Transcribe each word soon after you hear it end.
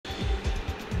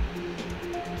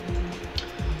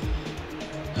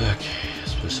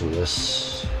some of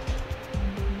this.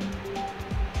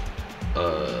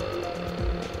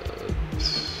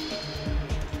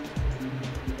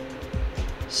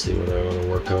 See what I want to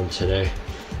work on today.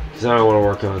 Because I don't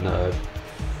want to work on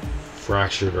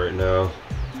fractured right now.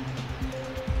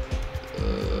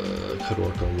 Could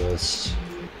work on this.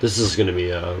 This is going to be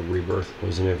a rebirth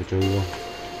poison jungle.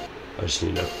 I just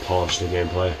need to polish the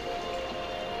gameplay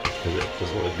because it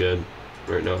doesn't look good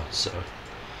right now. So.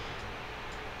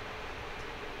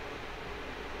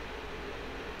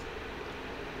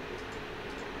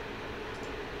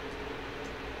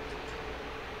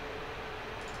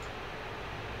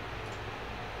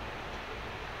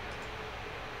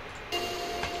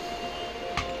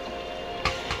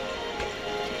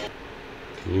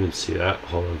 Can you even see that?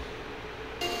 Hold on.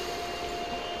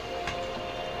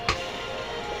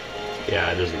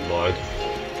 Yeah, it doesn't log.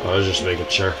 I was just making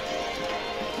sure.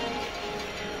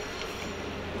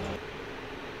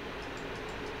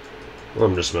 Well,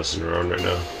 I'm just messing around right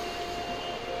now.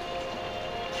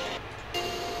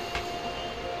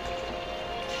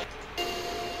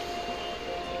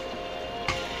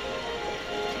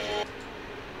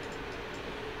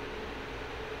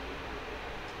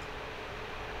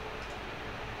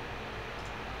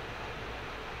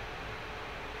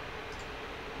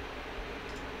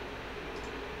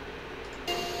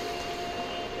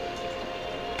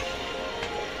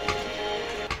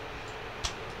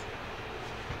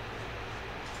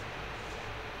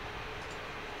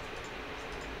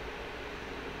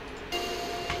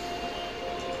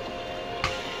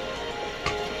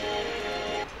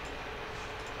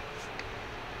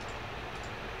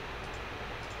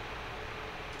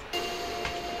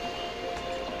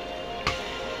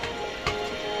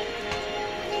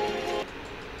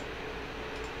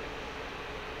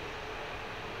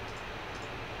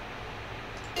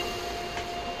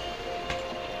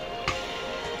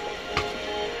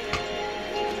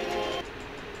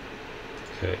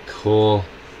 Okay, cool.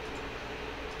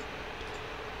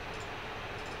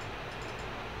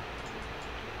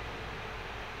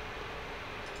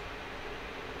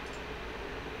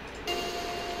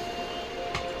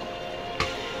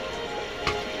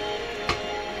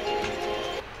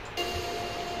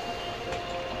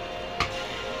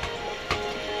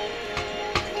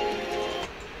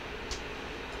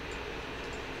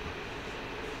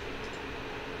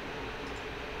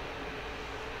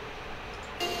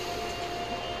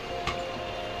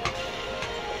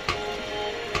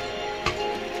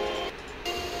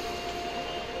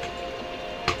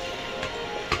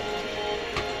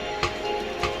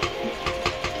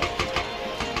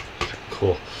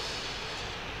 Cool.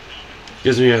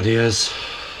 Gives me ideas.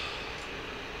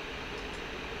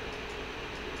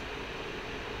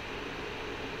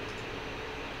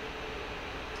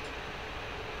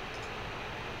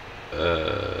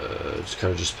 Just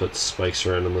kind of just put spikes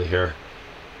randomly here.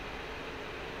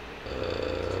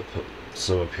 Put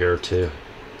some up here too.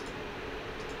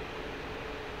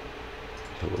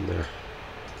 Put one there.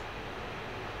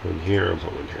 One here and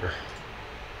put one here.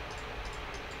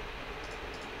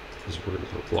 Because we're going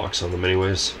to put blocks on them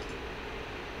anyways.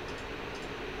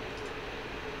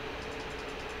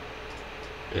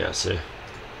 Yeah, see?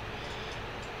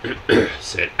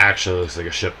 See, it actually looks like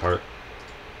a ship part.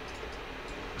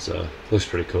 So, looks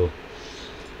pretty cool.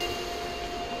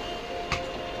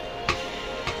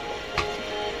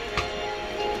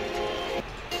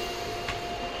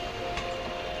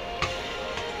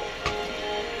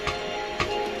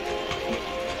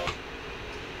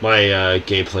 My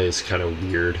gameplay is kind of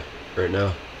weird right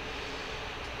now.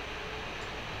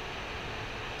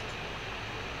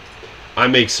 I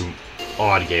make some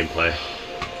odd gameplay.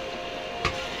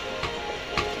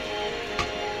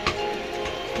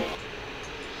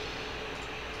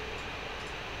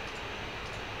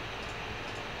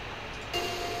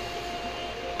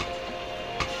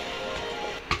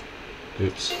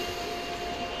 Oops.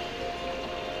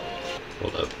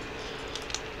 Hold up.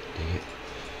 Dang it.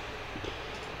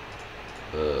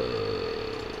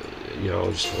 Yeah,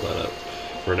 I'll just fill that up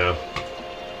for now.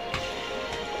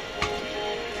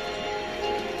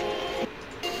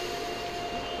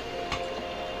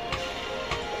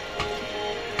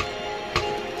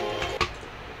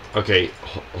 Okay,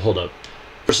 hold up.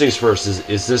 First things first,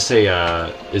 is this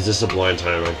a blind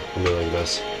timer? I'm really like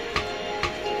this.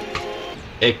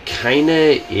 It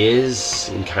kinda is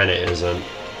and kinda isn't.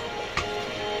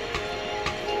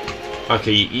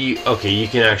 Okay, you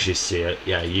can actually see it.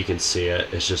 Yeah, you can see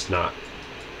it. It's just not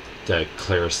the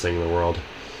clearest thing in the world.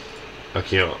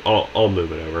 Okay, I'll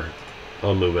move it over.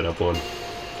 I'll move it up one.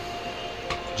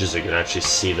 Just so you can actually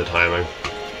see the timing.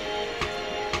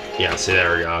 Yeah, see,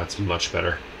 there we go. It's much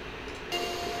better.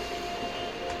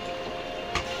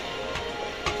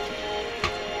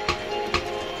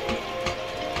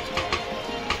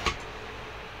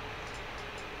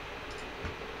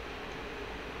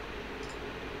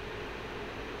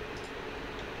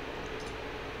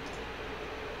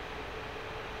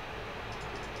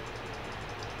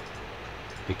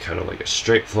 Be kind of like a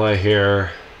straight fly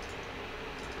here.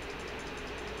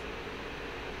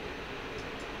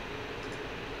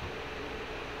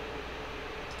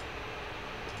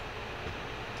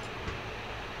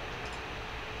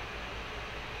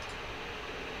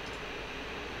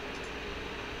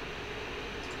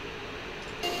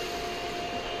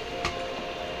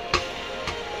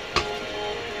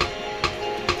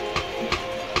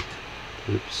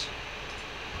 Oops.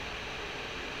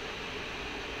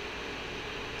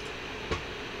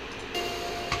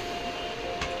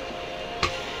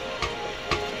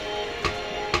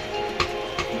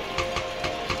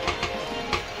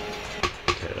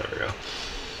 Okay, there we go.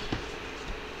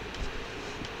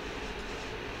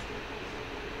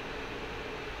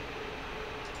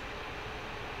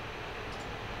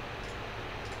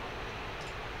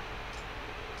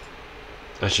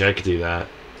 Actually, I could do that.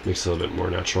 Makes it a little bit more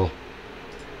natural.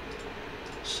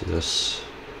 So this.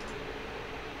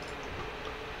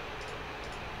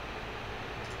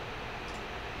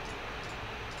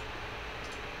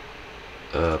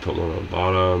 Put one on the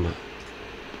bottom.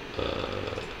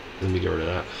 Let me get rid of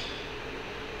that.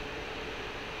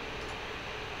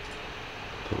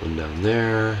 Put one down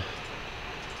there.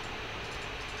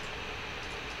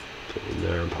 Put one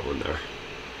there and put one there.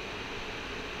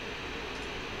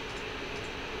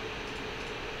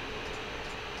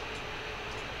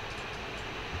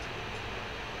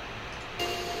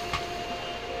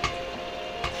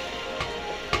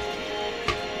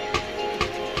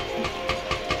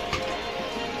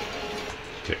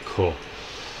 Okay, cool.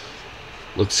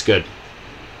 Looks good.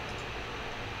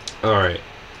 All right.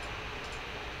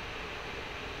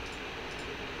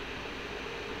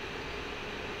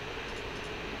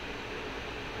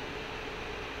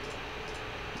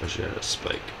 I should have a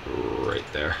spike right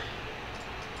there.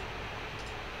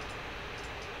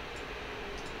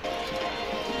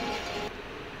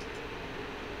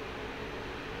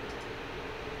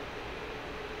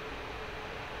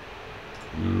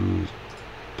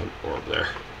 Put an orb there.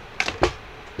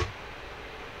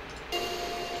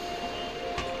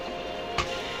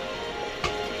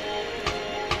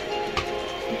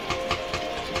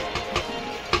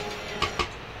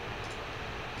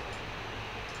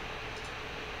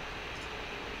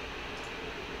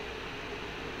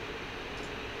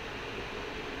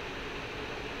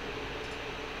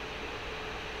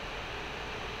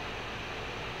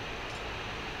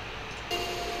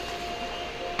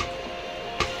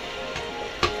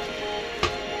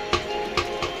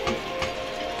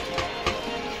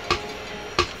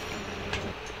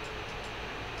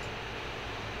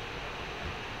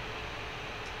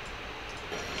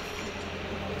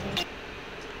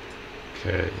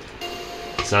 Okay,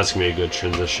 so that's gonna be a good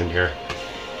transition here.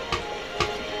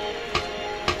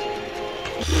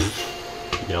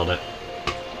 Nailed it.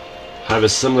 Have a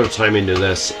similar timing to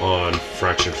this on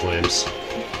Fractured Flames.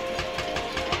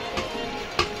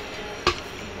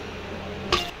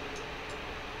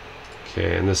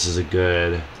 Okay, and this is a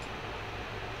good...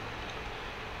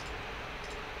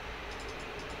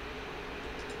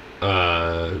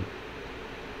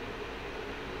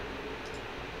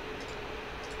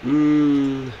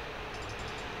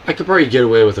 I could probably get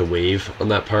away with a wave on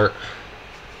that part.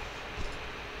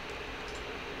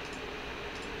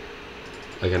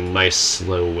 Like a nice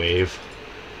slow wave.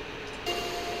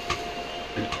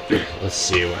 Let's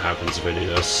see what happens if I do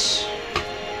this.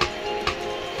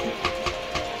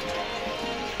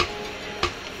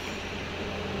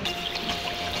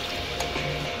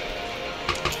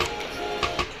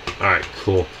 Alright,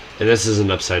 cool. And this is an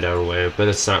upside down wave, but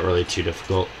it's not really too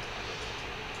difficult.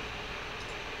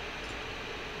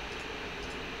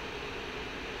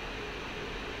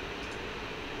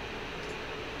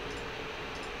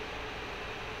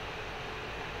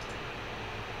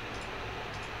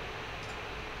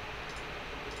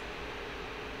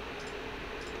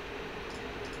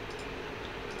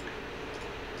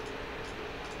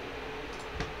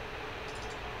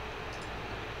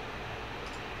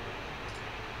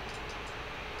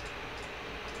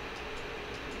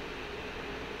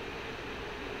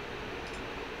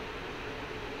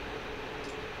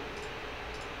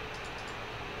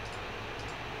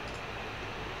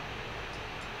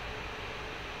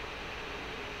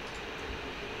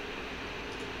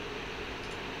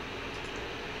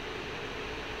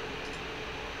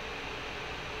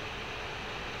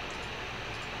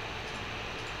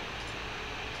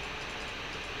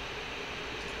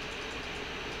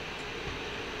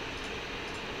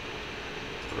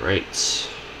 Right.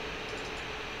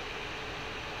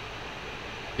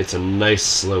 It's a nice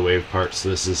slow wave part, so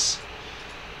this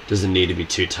doesn't need to be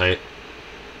too tight.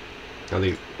 I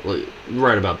think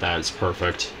right about that is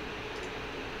perfect.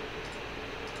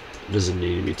 Doesn't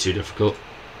need to be too difficult.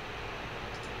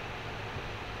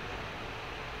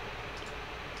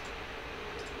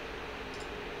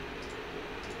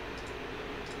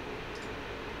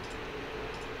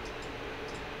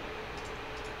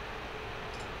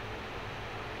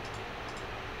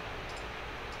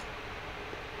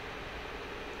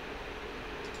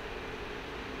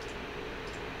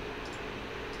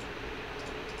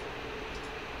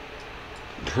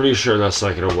 Pretty sure that's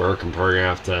not gonna work. I'm probably gonna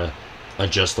have to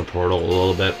adjust the portal a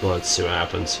little bit, but let's see what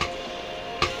happens.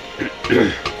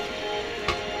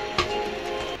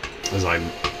 As I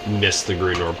miss the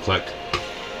green orb click.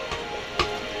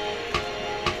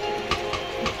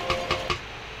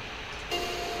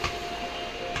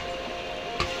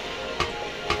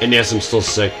 And yes, I'm still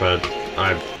sick, but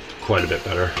I'm quite a bit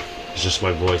better. It's just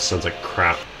my voice sounds like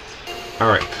crap.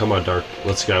 Alright, come on, Dark.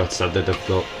 Let's go. It's not that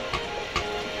difficult.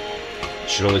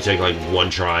 Should only take like one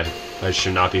try. I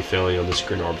should not be failing on this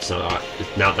green orb. It's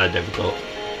not that difficult.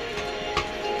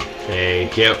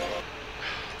 Thank you.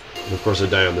 And of course I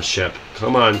die on the ship.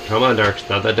 Come on, Dark. It's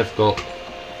not that difficult.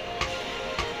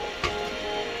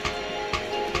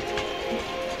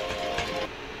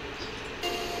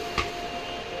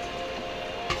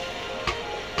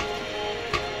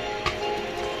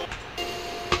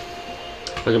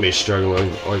 Look at me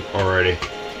struggling like already.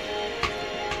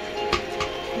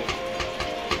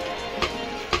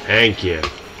 Thank you.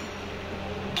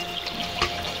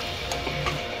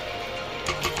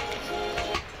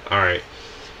 Alright.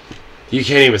 You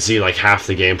can't even see like half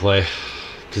the gameplay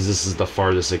because this is the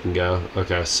farthest it can go.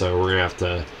 Okay, so we're gonna have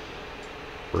to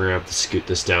scoot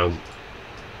this down.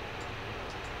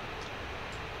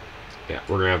 Yeah,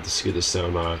 we're gonna have to scoot this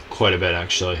down quite a bit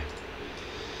actually.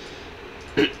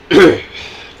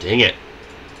 Dang it.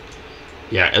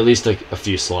 Yeah, at least like a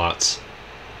few slots.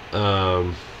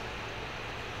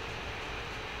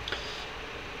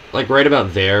 Like right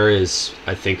about there is,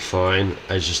 I think, fine.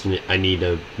 I need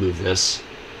to move this.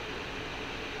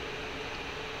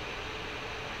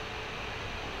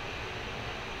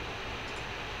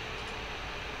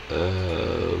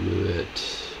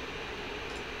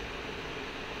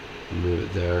 Move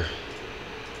it there.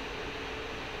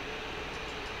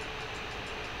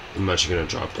 I'm actually gonna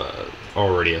drop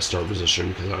already a start position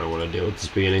because I don't want to deal with this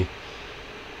beginning.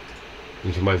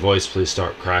 And can my voice please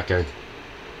start cracking?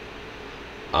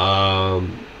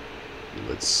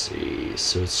 Let's see.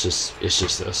 So it's just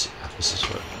this. This is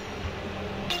fine.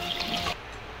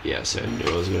 Yes, I knew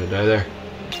I was gonna die there.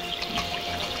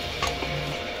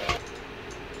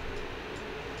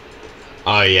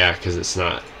 Oh yeah, because it's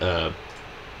not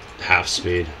half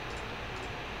speed.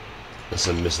 Unless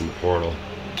I'm missing the portal.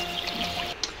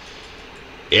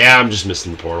 Yeah, I'm just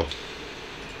missing the portal.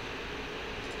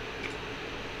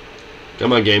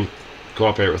 Come on, game.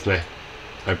 Cooperate with me.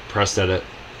 I pressed edit.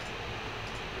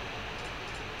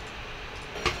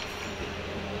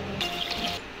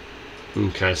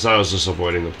 Okay, so I was just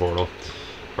avoiding the portal.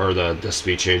 Or the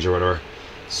speed change or whatever.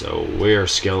 So we're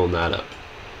scaling that up.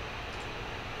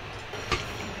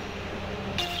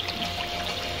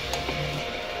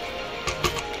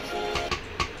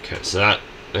 Okay, so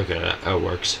that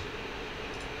works.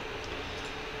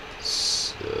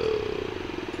 So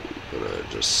I'm gonna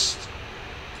just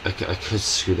I could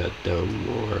screw that down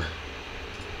more.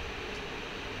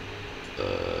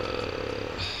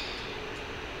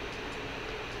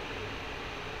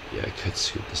 Yeah, I could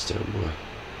scoot this down more.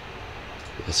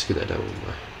 Let's scoot that down one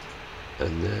more.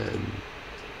 And then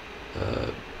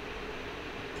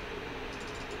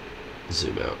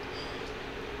zoom out.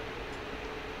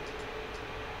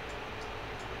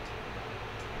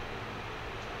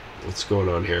 What's going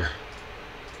on here?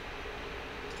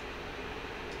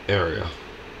 There we go.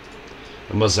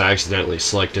 I must have accidentally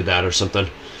selected that or something.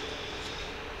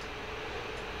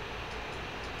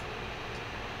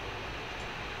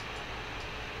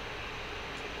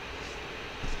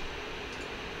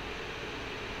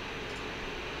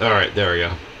 Alright, there we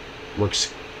go.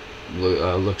 Looks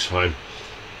fine.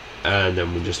 And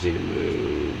then we just need to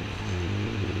move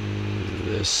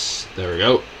this. There we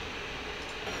go.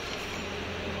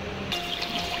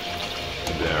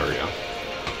 There we go.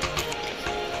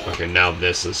 Okay, now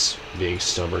this is being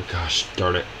stubborn. Gosh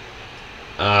darn it.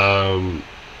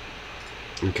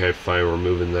 Okay, fine, we're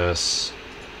moving this.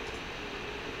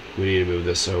 We need to move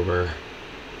this over.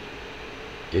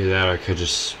 Either that or I could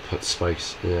just put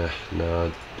spikes. Yeah, no,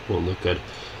 it won't look good.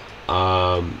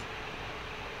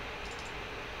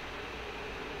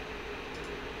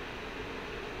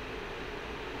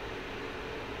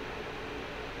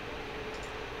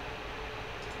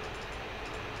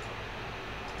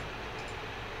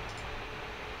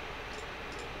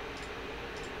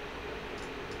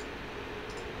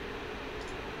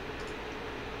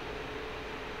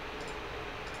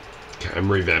 Okay, I'm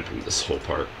revamping this whole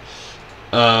part.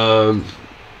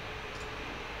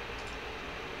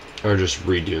 Or just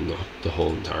redoing the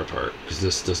whole entire part, because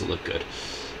this doesn't look good.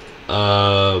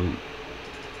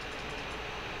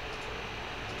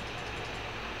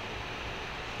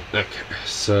 Okay,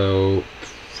 so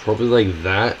probably like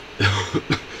that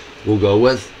we'll go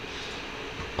with.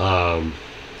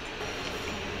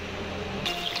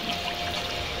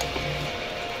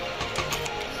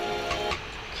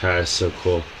 Okay, so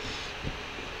cool.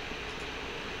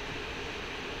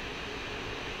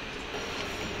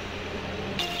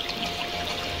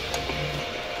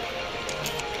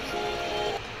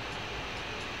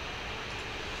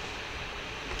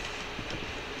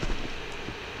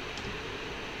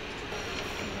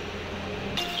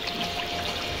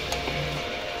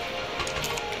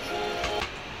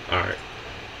 Alright.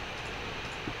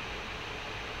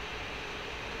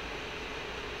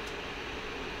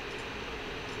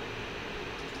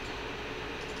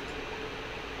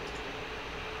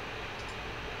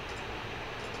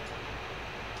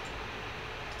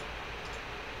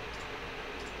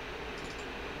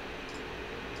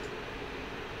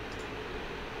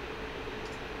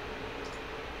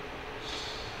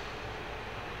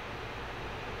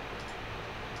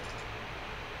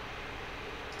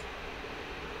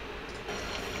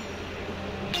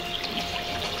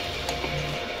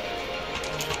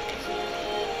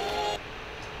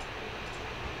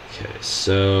 Okay,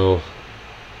 so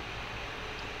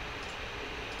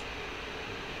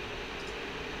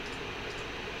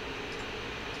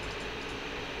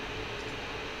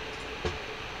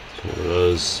one of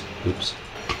those. Oops.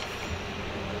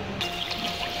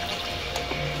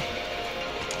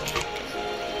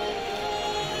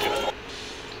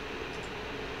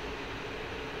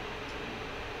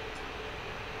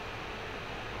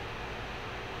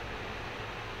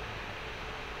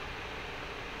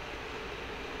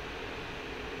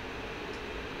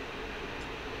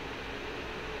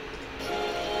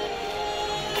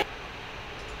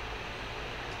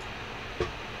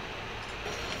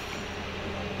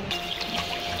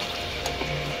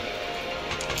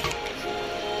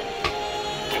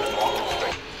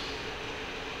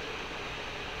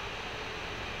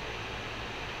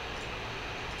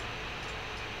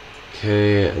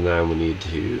 Okay, and then we need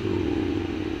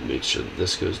to make sure that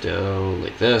this goes down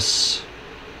like this.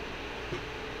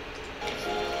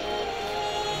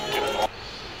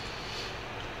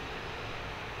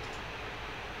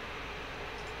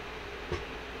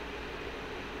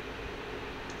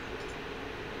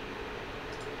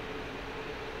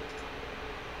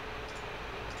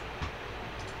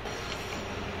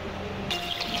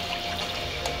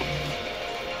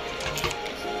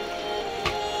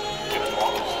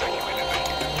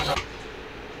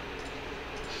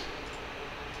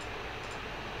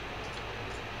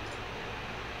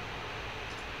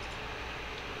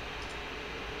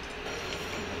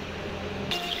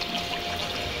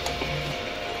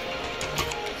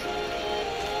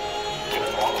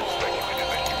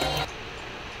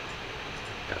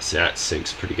 See, that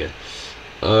syncs pretty good.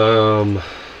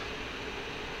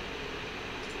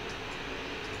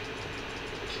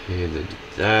 Okay, then do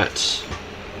that.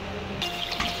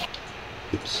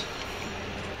 Oops.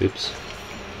 Oops.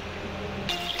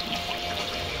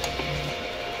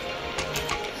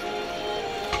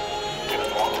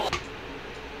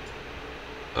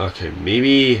 Okay,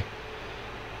 maybe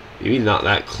not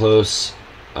that close.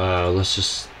 Let's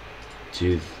just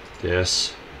do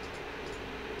this.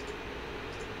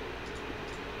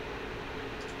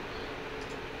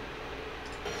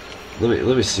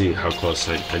 Let me see how close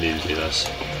I need to do this.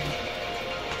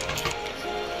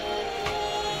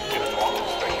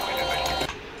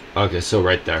 Okay, so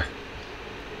right there.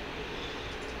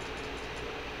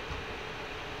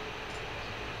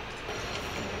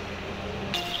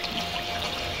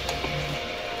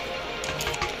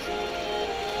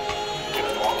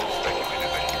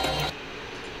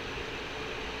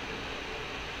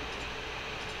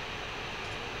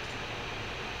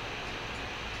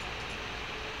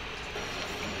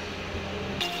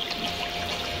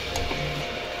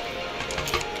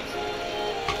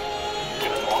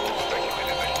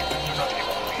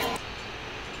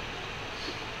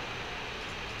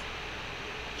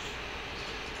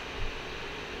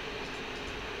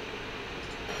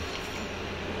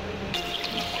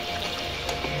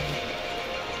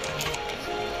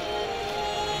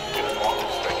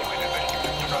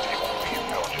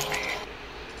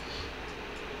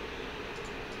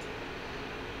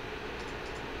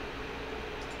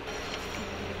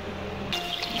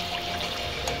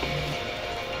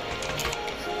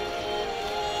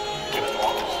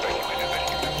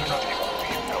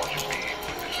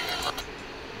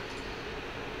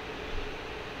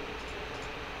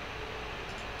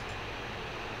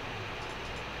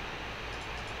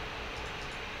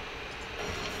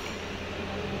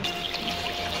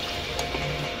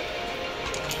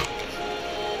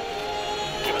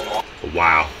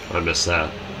 I missed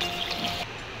that.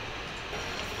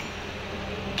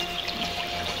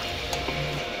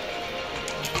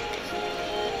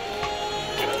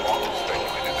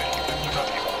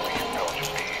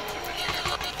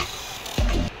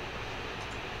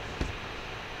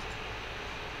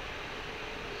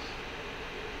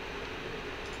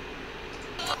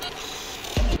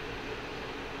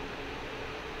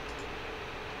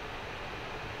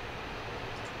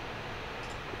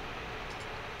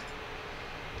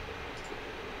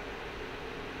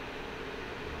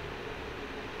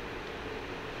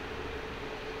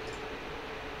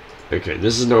 Okay,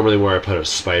 this is normally where I put a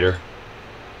spider,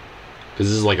 because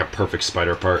this is like a perfect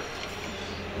spider part.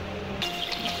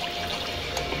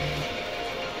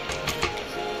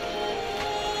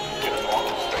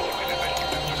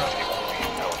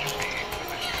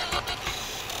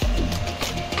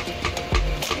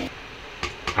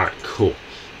 Alright, cool.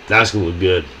 That's gonna look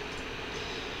good.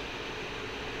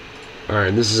 Alright,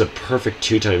 and this is a perfect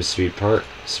 2x speed part,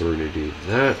 so we're gonna do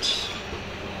that.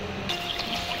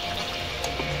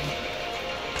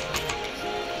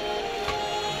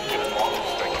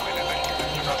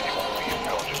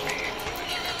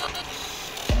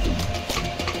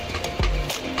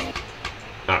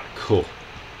 Cool.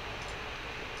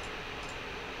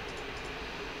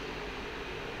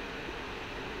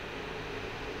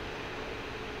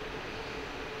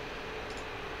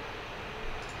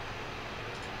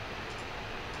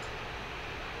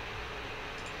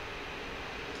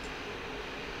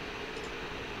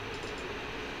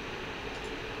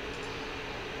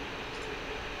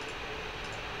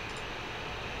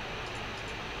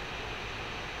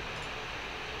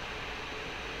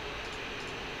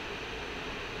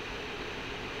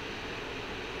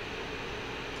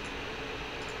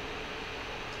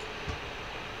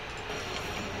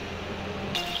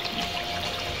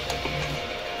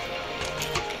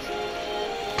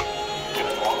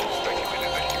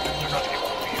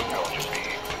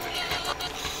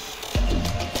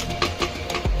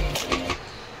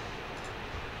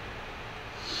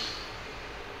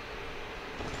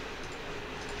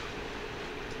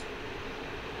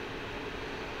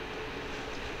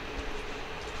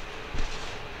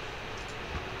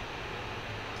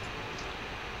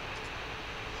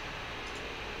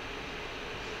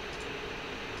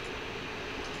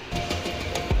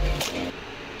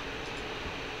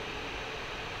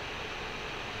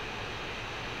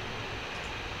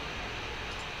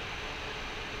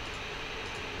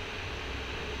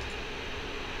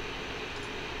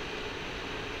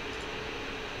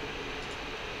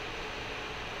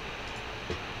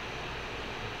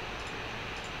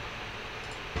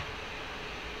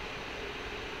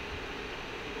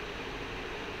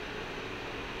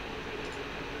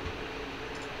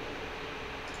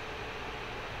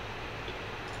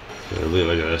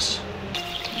 Look at this.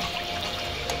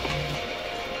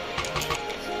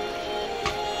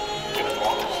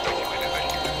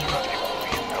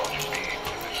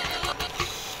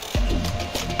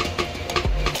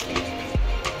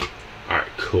 Alright,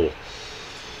 cool.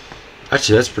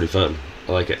 Actually, that's pretty fun.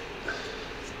 I like it.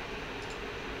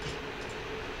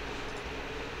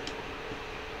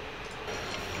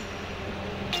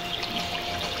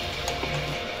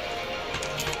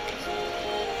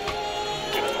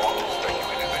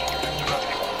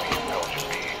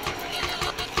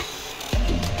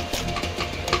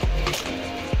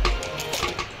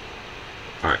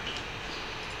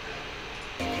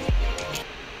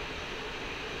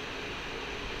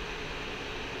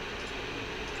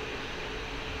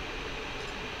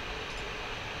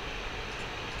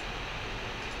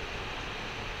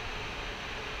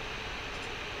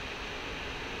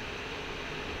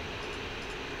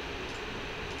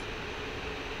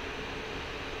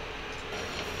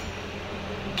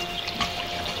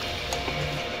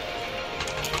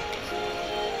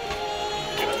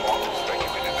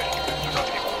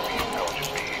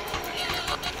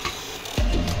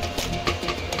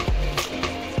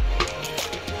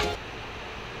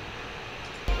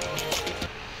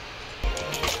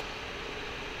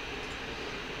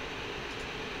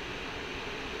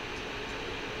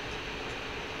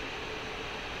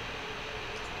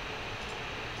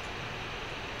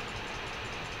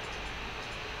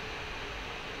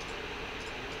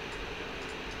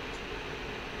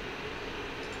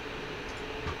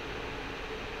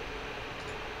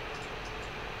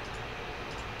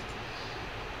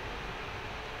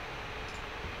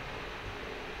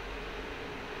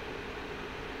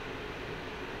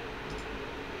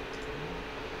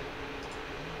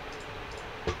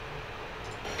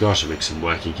 Gosh, it makes some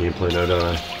wacky gameplay now, don't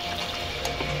I?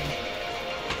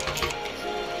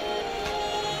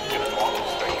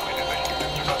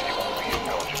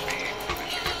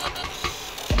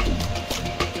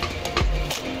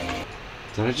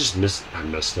 Did I just miss? I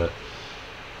missed it.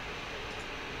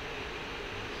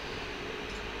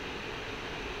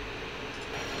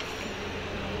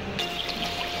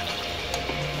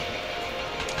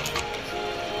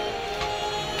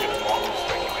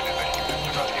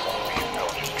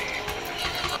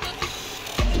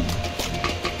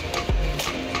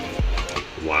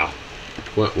 Wow.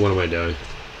 What am I doing?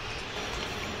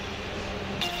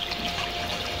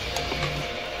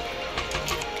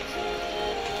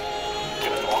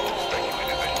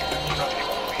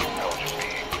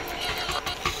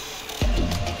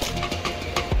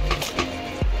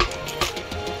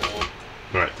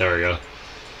 Alright, there we go.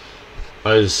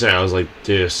 I was just saying, I was like,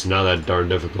 dude, it's not that darn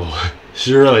difficult. It's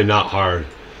really not hard.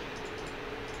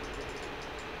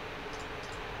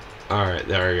 Alright,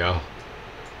 there we go.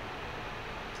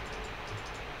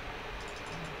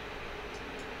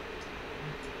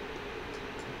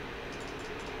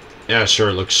 Yeah, sure,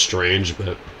 it looks strange,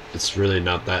 but it's really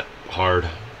not that hard.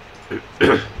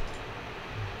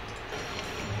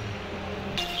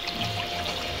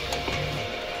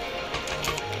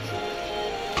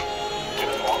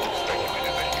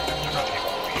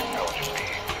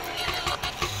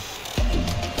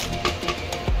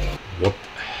 What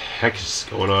the heck is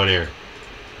going on here?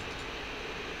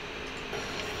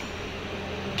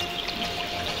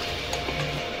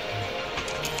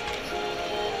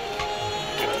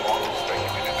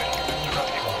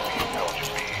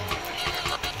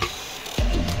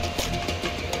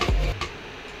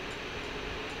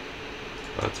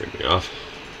 That threw me off.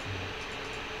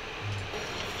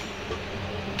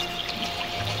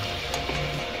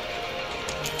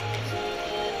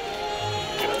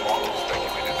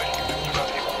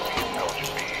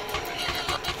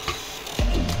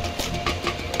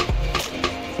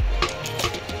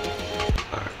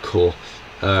 Alright, cool.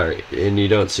 Alright, and you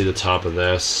don't see the top of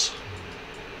this.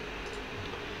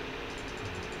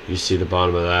 You see the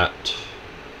bottom of that.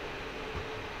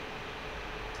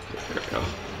 There we go.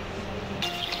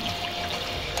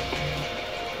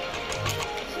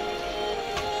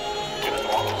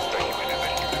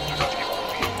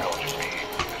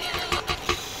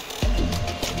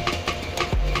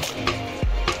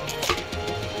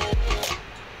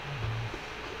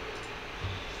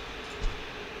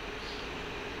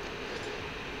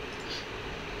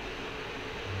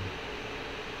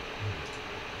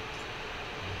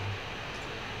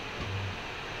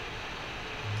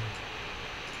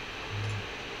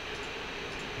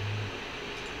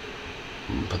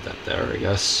 Put that there, I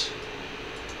guess.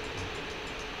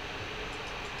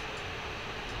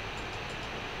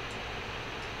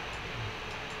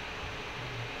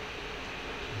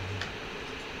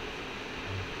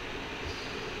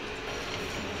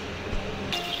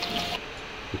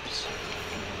 Oops.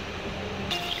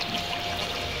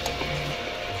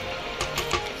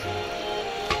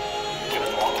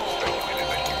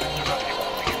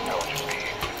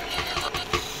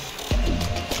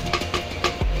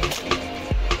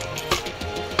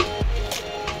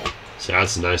 See,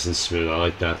 that's nice and smooth. I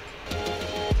like that.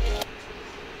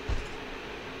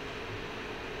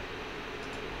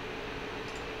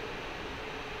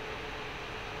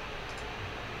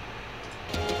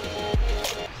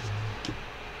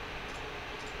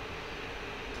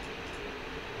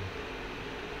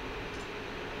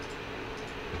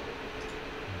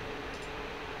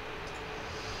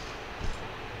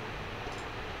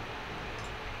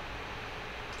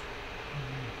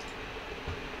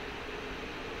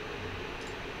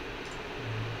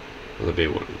 That'll be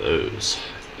one of those.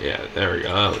 Yeah, there we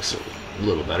go. That looks a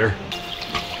little better.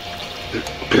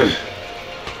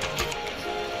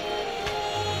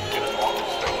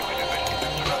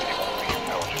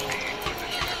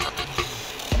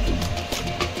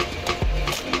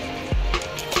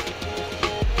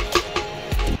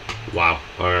 Wow.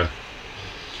 Alright.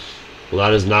 Well,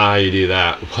 that is not how you do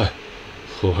that.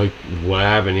 What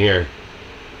happened here?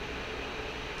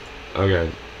 Okay.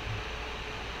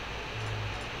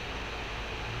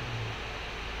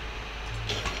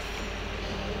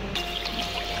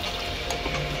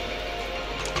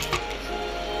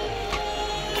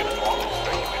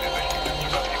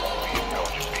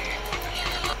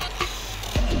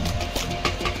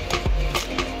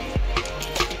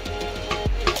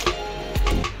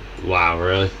 Wow,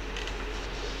 really?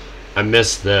 I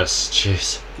missed this.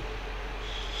 Jeez.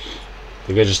 I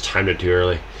think I just timed it too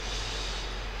early.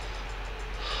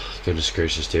 Goodness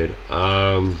gracious, dude.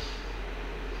 Yeah,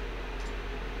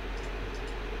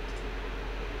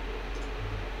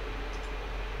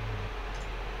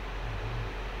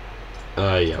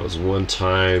 it was 1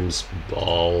 times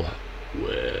ball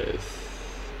with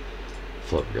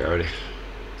flip gravity.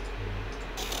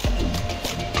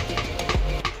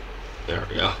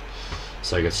 we go.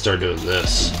 So I can start doing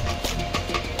this.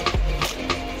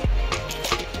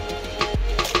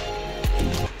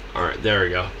 Alright, there we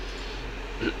go.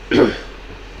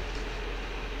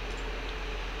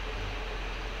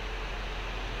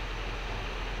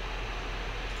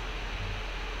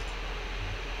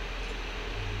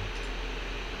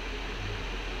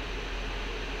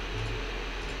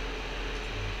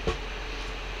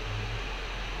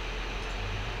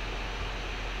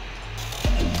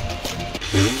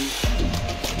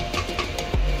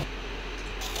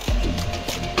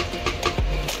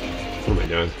 What am I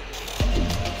doing?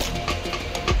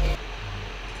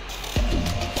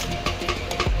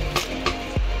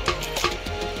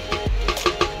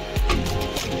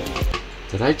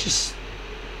 Did I just...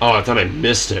 Oh, I thought I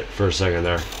missed it for a second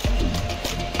there.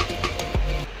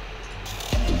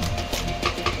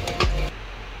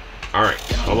 Alright,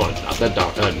 come on. Not that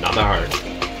not that hard.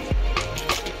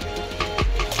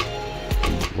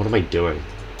 What am I doing?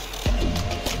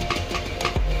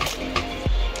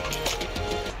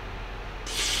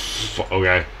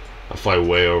 Okay. I fly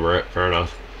way over it. Fair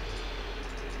enough.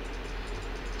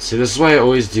 See, this is why I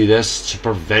always do this, to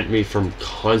prevent me from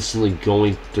constantly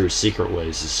going through secret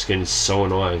ways. It's getting so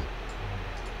annoying.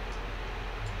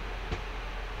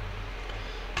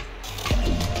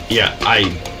 Yeah,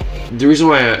 the reason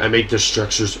why I make the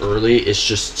structures early is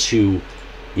just to,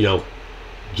 you know,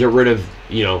 get rid of,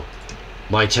 you know,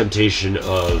 my temptation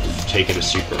of taking a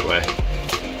secret way.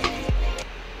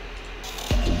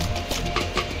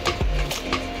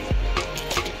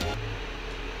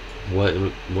 What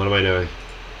am I doing?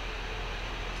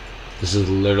 This is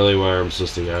literally where I'm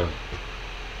supposed to go.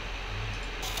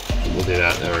 We'll do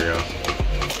that. There we go.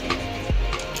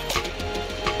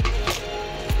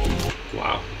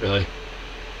 Wow, really?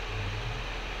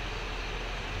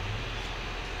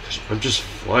 I'm just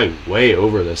flying way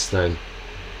over this thing.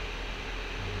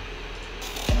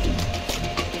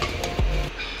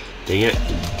 Dang it.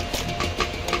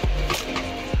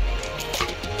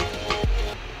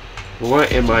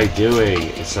 What am I doing?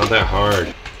 It's not that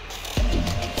hard.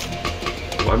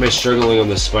 Why am I struggling on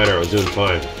this spider? I was doing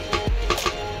fine.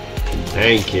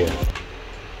 Thank you.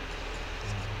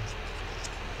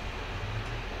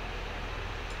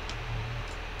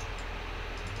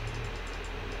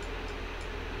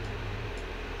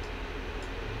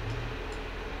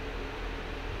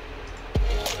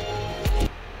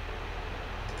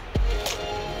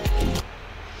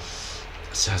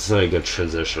 So that's not a good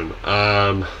transition.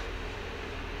 I'm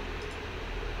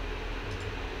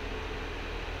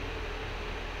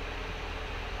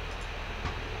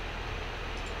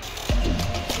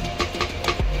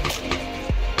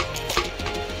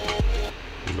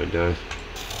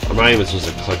not even supposed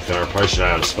to click there. I probably should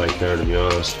have had a spike there, to be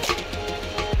honest.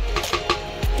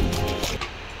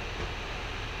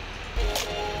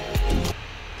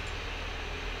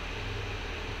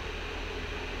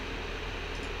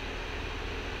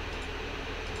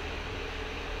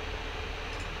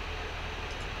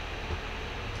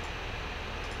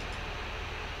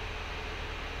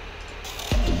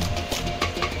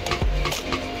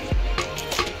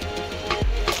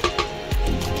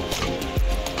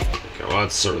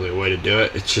 That's certainly a way to do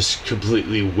it. It's just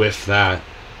completely whiff that.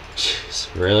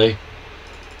 Jeez, really?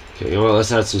 Okay, you know what?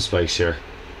 Let's add some spikes here.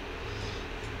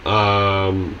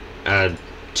 Add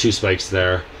 2 spikes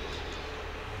there.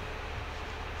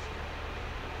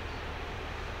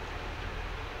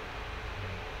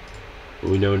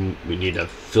 We know we need to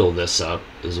fill this up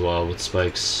as well with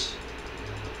spikes.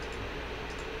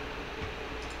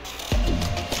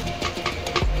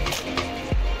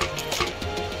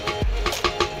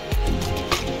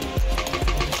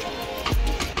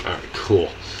 Cool.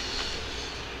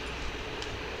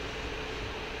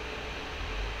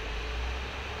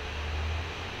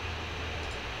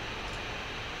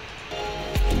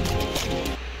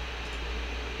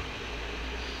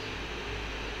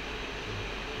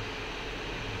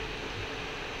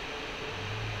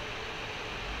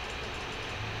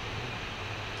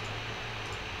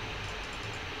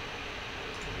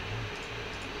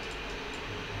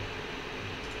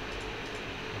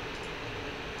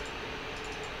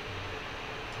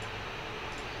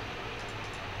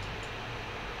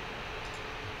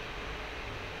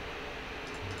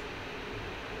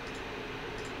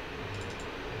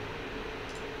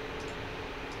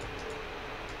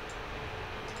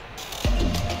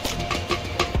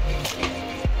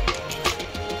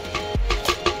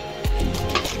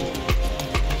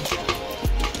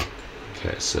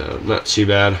 Okay, so not too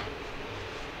bad.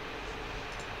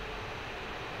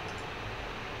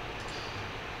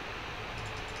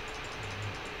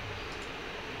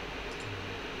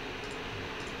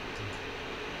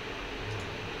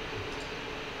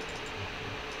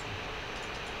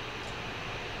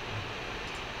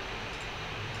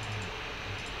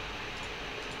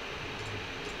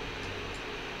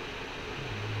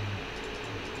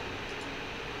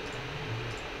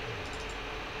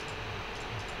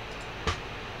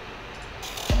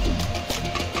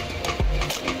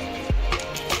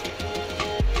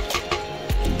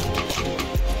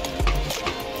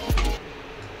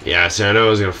 Yeah, see, I know I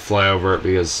was gonna fly over it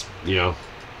because, you know,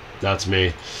 that's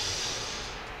me.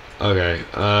 Okay,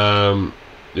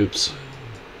 oops.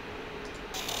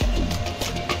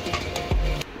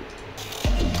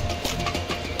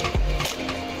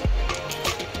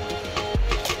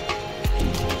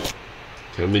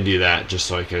 Okay, let me do that just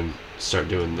so I can start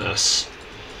doing this.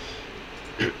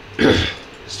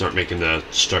 Start making the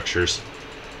structures.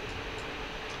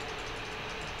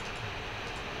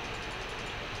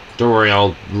 Don't worry,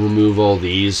 I'll remove all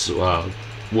these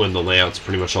when the layout's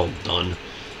pretty much all done.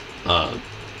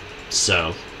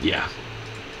 So, yeah.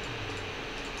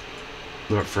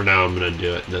 But for now, I'm going to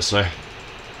do it this way.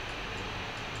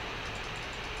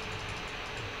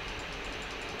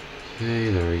 Okay,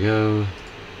 there we go.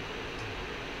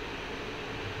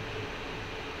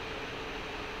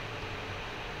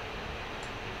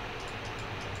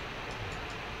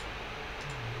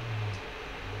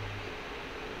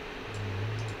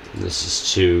 This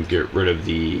is to get rid of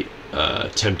the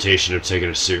temptation of taking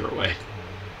a cigarette away.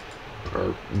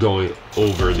 Or going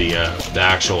over the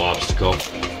actual obstacle.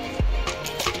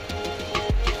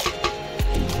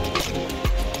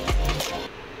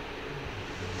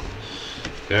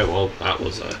 Okay, well, that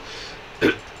was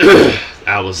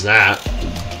that was that.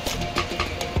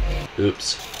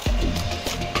 Oops.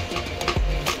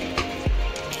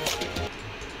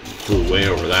 Flew way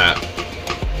over that.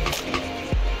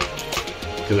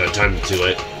 Because I timed it too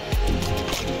late.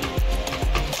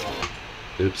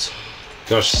 Oops.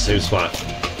 Gosh, same spot.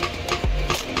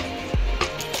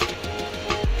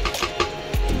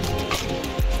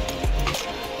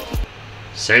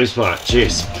 Same spot.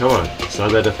 Jeez, come on. It's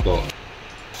not that difficult.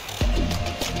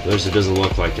 At least it doesn't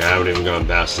look like it. I haven't even gone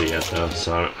past it yet, though,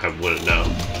 so I wouldn't know.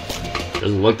 It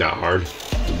doesn't look that hard.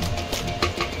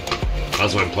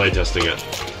 That's why I'm playtesting it.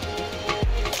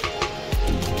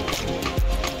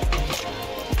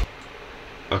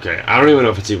 Okay, I don't even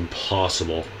know if it's even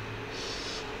possible.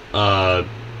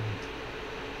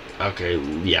 Okay,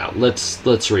 yeah, let's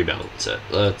rebalance it.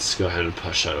 Let's go ahead and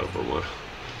push that over one.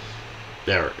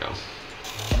 There we go.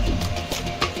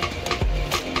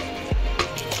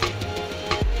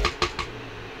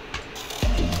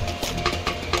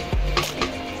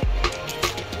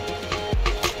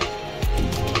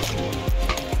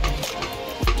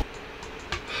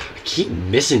 I keep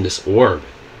missing this orb.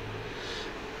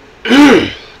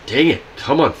 Dang it.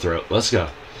 Come on, throat. Let's go.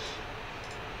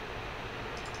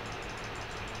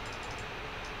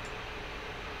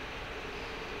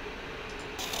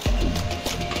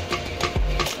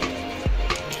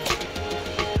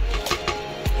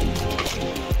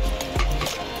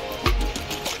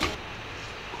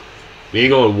 Me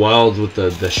going wild with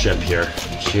the ship here.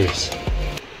 Jeez.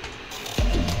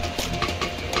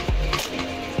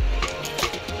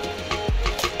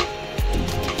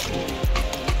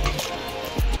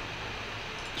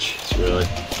 Jeez, really?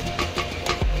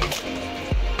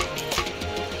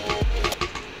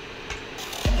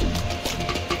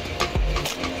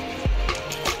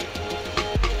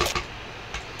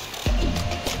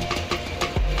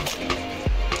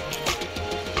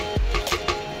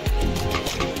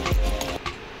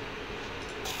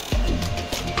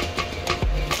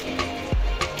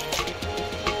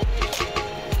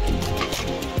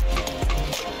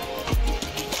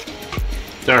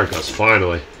 There it goes,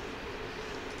 finally.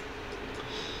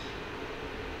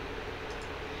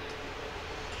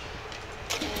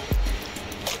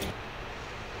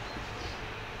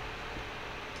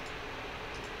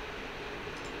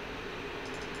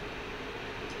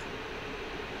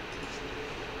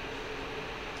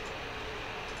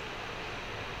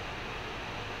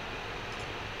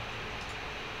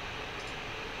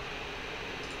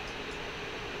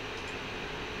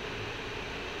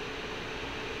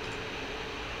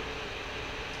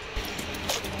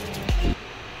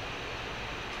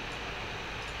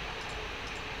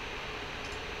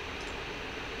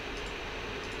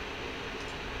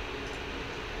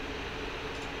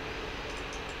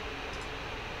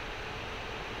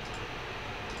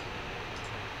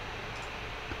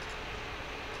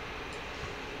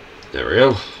 There we go.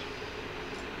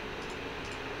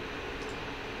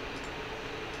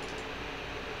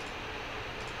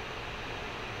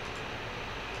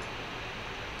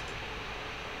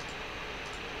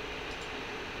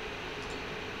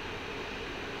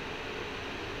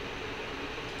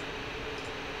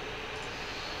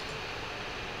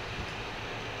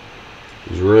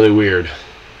 It was really weird.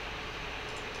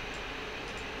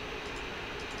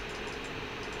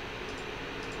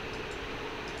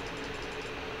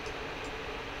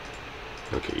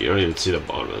 Okay, you don't even see the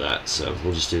bottom of that, so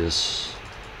we'll just do this.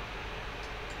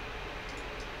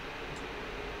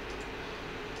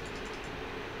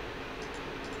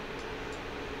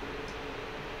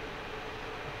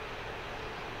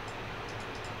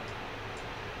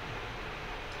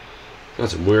 Got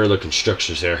some weird looking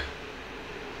structures here.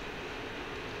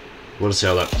 I want to see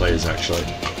how that plays actually.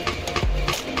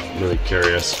 I'm really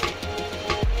curious.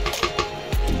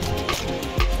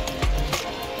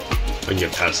 I can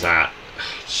get past that.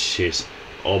 Jeez.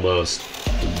 Almost.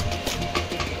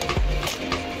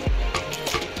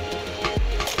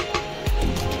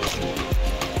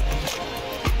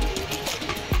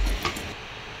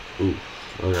 Ooh,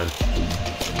 okay.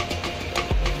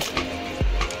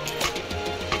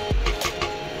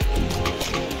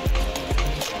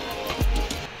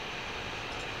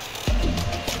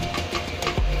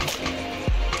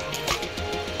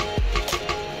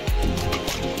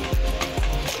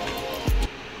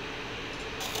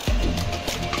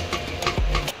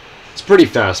 It's pretty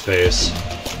fast paced.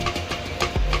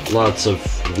 Lots of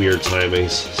weird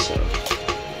timings, so.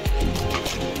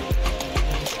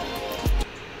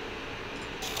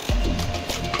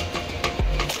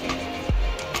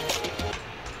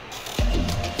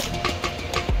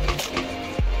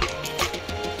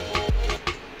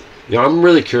 Yeah, I'm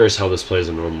really curious how this plays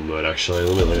in normal mode, actually.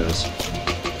 Let me look at this.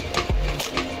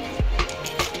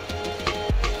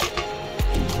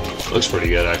 Looks pretty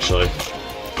good, actually.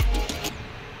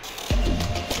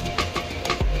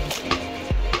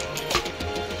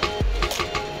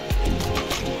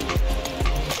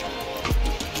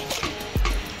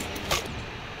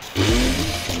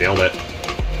 Nailed it.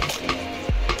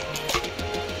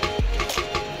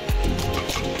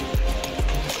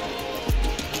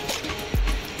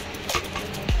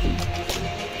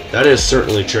 That is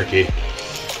certainly tricky.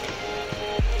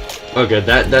 Okay,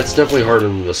 that's definitely harder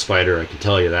than the spider, I can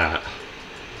tell you that.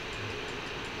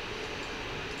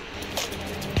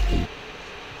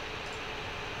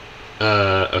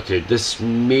 Okay, this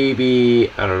may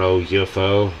be, I don't know,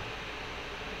 UFO.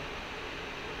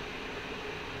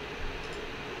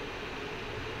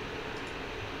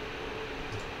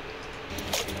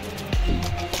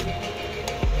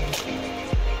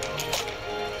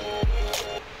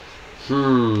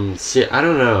 See, I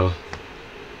don't know.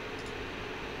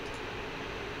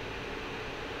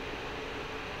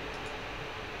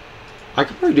 I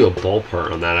could probably do a ball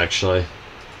part on that, actually.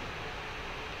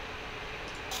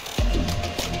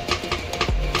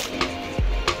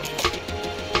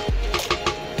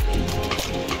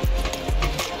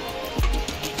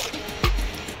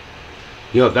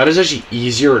 You know, that is actually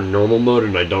easier in normal mode,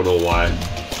 and I don't know why.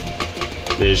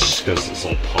 Maybe it's just because it's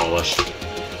all polished.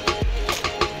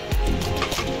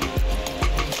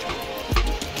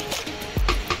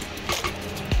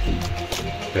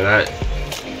 Okay,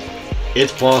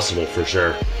 it's possible for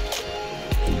sure.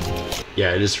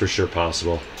 Yeah, it is for sure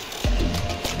possible.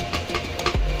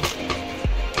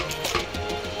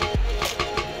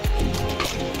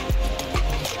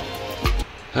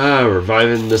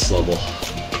 Reviving this level.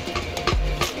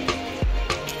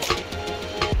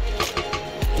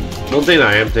 One thing that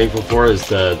I am thankful for is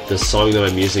the song that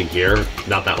I'm using here.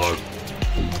 Not that long.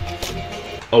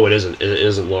 Oh, it isn't. It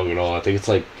isn't long at all. I think it's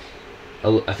like,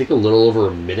 I think a little over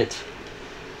a minute.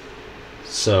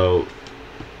 So,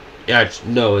 yeah,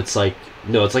 no, it's like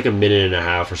a minute and a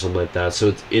half or something like that.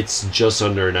 So it's just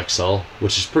under an XL,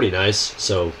 which is pretty nice.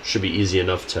 So should be easy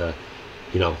enough to,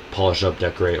 you know, polish up,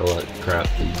 decorate, all that crap.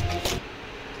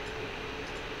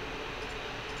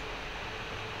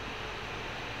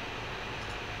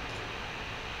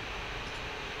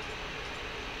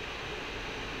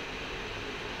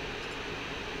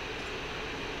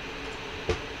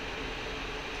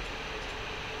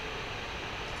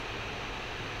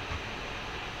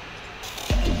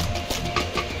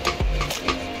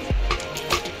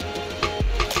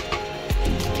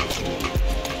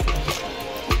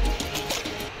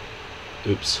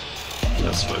 Oops,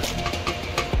 that's fine.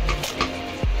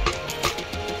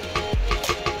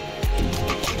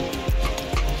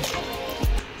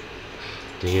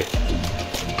 Dang it.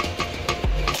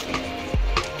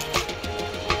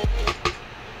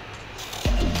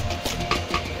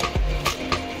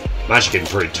 I'm actually getting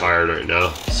pretty tired right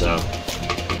now, so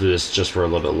I'll do this just for a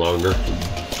little bit longer.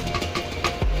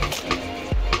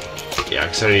 Yeah,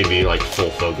 because I need to be like full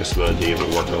focus mode to even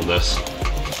work on this.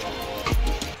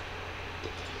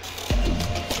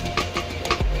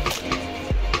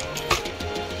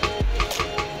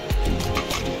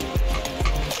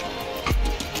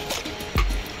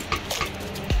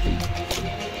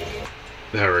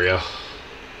 There we go.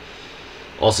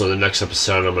 Also, the next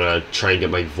episode, I'm going to try and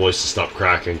get my voice to stop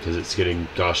cracking because it's getting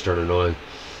gosh darn annoying.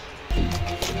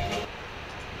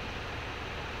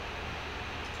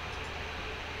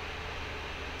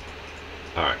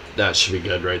 Alright, that should be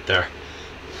good right there.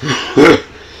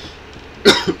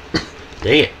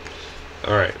 Dang it.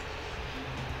 Alright.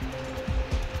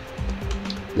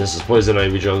 This is Poison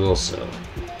Ivy Jungle, so...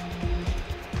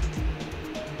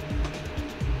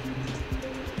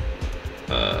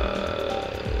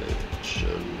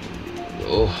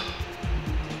 jungle...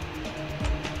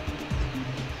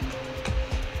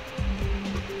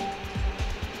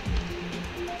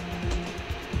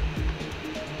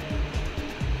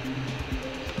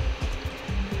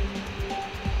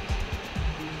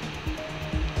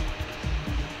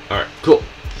 Alright, cool.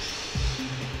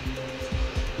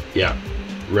 Yeah,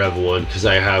 Rev 1, because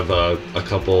I have a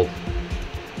couple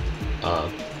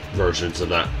versions of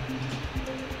that.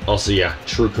 Also, yeah,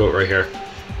 True Coat right here.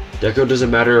 Deco doesn't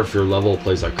matter if your level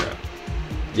plays like crap.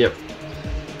 Yep,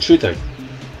 true thing.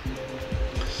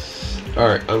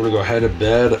 Alright, I'm gonna go ahead and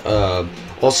bed.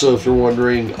 Also, if you're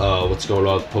wondering what's going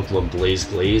on with Pokemon Blaze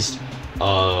Glazed,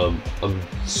 I'm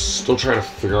still trying to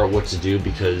figure out what to do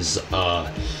because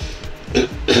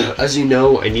as you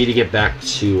know, I need to get back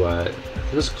to I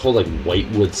think it's called like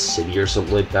Whitewood City or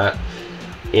something like that,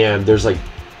 and there's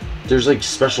like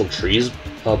special trees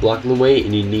blocking the way,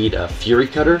 and you need a Fury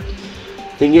Cutter.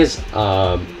 Thing is,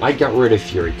 I got rid of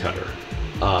Fury Cutter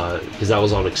because that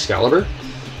was on Excalibur.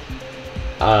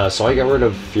 So I got rid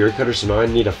of Fury Cutter, so now I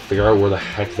need to figure out where the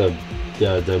heck the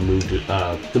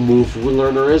move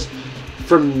learner is.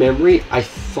 From memory, I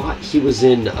thought he was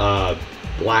in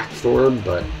Blackthorn,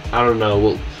 but I don't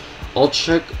know. I'll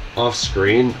check off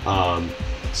screen,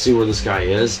 see where this guy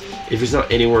is. If he's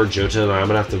not anywhere in Johto, then I'm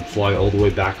gonna have to fly all the way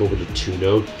back over to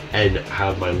 2-Node and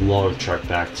have my long trek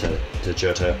back to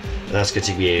Johto, and that's gonna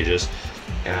take me ages.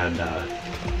 And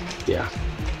yeah,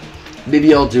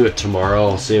 maybe I'll do it tomorrow.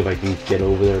 I'll see if I can get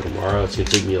over there tomorrow. It's gonna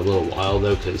take me a little while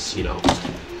though, because you know,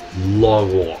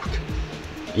 long walk.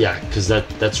 Yeah, because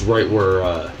that's right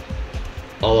where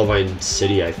Olivine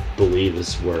City, I believe,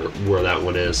 is where that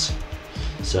one is.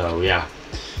 So yeah,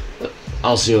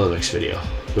 I'll see you in the next video.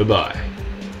 Goodbye.